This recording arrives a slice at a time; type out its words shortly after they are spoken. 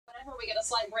whenever we get a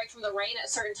slight break from the rain at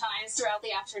certain times throughout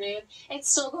the afternoon, it's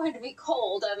still going to be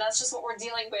cold, and that's just what we're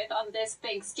dealing with on this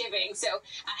Thanksgiving. So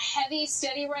a heavy,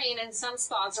 steady rain in some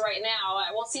spots right now.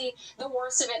 We'll see the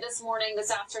worst of it this morning,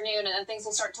 this afternoon, and then things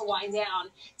will start to wind down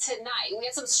tonight. We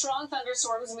had some strong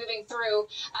thunderstorms moving through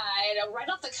right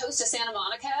off the coast of Santa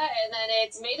Monica, and then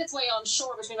it's made its way on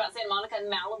shore between about Santa Monica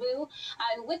and Malibu.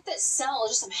 And with this cell,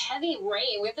 just some heavy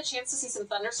rain. We have the chance to see some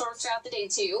thunderstorms throughout the day,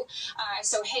 too.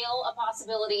 So hail a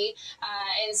possibility,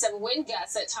 and some wind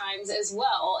gusts at times as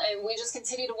well. And we just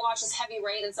continue to watch this heavy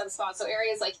rain in some spots. So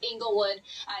areas like Inglewood,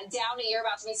 Downey, you're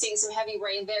about to be seeing some heavy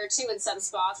rain there, too, in some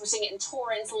spots. We're seeing it in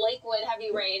Torrance, Lakewood,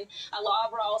 heavy rain. La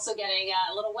Habra also getting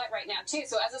a little wet right now, too.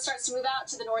 So as it starts to move out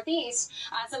to the northeast,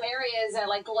 some areas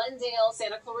like Glendale,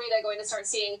 Santa Clarita, going to start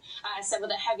seeing some of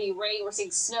the heavy rain. We're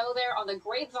seeing snow there on the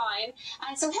Grapevine.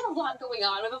 So we have a lot going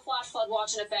on. We have a flash flood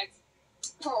watch in effect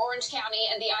for Orange County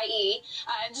and the IE.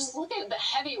 And just look at the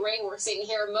heavy rain we're seeing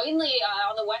here, mainly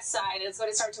on the west side, and it's going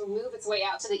to start to move its way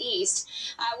out to the east.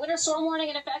 Winter storm warning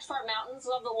in effect for our mountains.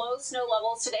 We'll have the low snow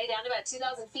levels today down to about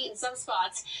 2,000 feet in some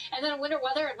spots. And then a winter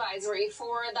weather advisory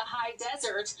for the high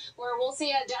desert, where we'll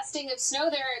see a dusting of snow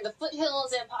there in the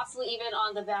foothills and possibly even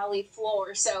on the valley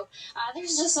floor. So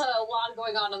there's just a lot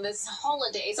going on this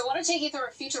holiday. So I want to take you through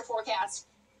a future forecast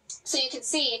so you can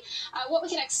see what we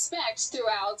can expect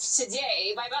throughout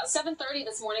today. By about 7:30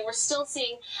 this morning, we're still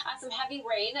seeing some heavy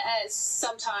rain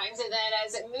sometimes, and then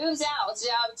as it moves out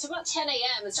to about 10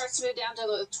 a.m., it starts to move down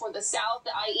toward the south,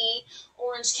 the IE,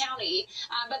 Orange County.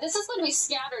 But this is going to be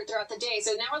scattered throughout the day.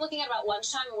 So now we're looking at about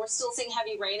lunchtime, and we're still seeing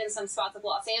heavy rain in some spots of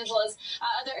Los Angeles.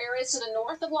 Other areas to the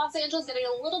north of Los Angeles getting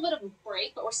a little bit of a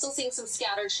break, but we're still seeing some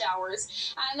scattered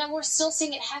showers. And then we're still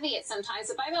seeing it heavy at some times.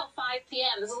 So by about 5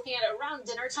 p.m., this is looking at around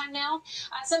dinner time now.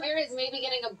 Some areas may be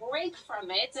getting a break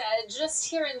from it, just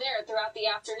here and there throughout the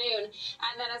afternoon.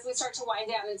 And then as we start to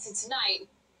wind down into tonight,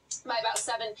 by about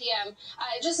 7 p.m.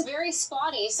 Just very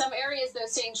spotty. Some areas, though,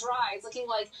 staying dry. It's looking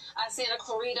like Santa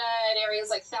Clarita and areas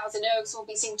like Thousand Oaks. Won't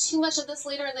be seeing too much of this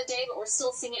later in the day, but we're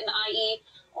still seeing it in the IE,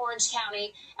 Orange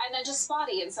County, and then just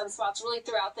spotty in some spots really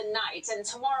throughout the night. And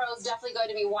tomorrow is definitely going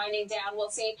to be winding down. We'll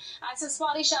see some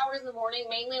spotty showers in the morning,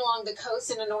 mainly along the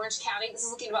coast and in Orange County. This is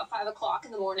looking about 5 o'clock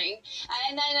in the morning.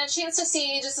 And then a chance to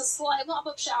see just a slight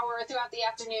pop-up shower throughout the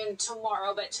afternoon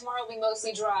tomorrow, but tomorrow will be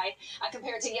mostly dry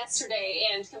compared to yesterday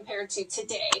and compared to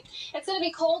today. It's going to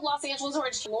be cold, Los Angeles,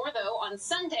 Orange, more though on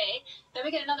Sunday. Then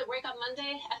we get another break on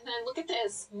Monday, and then look at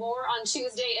this, more on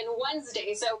Tuesday and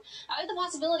Wednesday. So the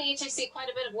possibility to see quite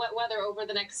a bit of wet weather over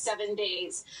the next 7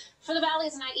 days. For the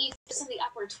valleys and IE, just in the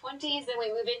upper 20s, then we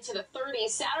move into the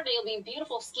 30s. Saturday will be a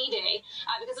beautiful ski day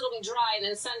because it'll be dry, and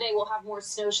then Sunday we'll have more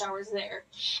snow showers there.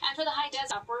 And for the high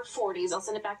desert, upper 40s. I'll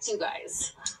send it back to you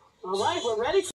guys. All right, we're ready.